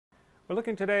We're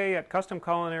looking today at Custom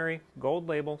Culinary Gold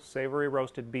Label Savory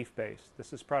Roasted Beef Base.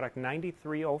 This is product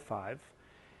 9305,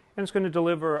 and it's going to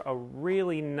deliver a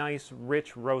really nice,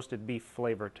 rich roasted beef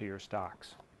flavor to your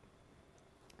stocks.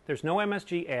 There's no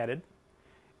MSG added,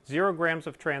 0 grams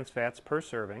of trans fats per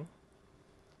serving.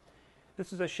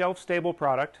 This is a shelf-stable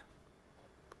product,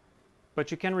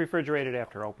 but you can refrigerate it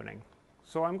after opening.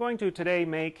 So I'm going to today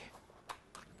make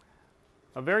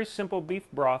a very simple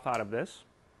beef broth out of this.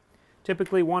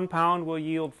 Typically 1 pound will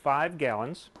yield 5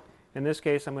 gallons. In this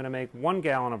case I'm going to make 1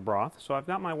 gallon of broth. So I've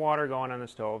got my water going on the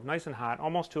stove, nice and hot,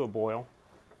 almost to a boil.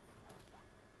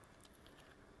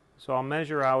 So I'll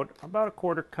measure out about a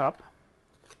 1/4 cup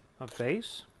of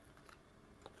base.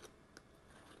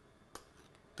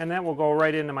 And that will go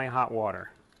right into my hot water.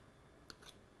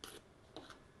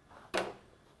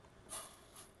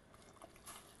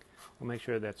 We'll make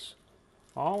sure that's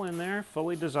all in there,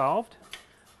 fully dissolved.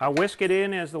 I'll whisk it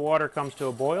in as the water comes to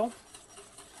a boil.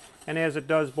 And as it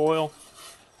does boil,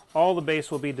 all the base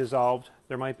will be dissolved.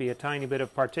 There might be a tiny bit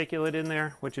of particulate in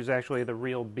there, which is actually the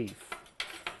real beef.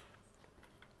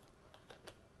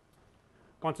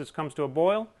 Once it comes to a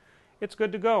boil, it's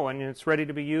good to go, and it's ready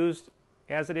to be used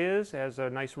as it is, as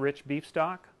a nice rich beef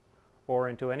stock, or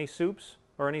into any soups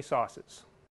or any sauces.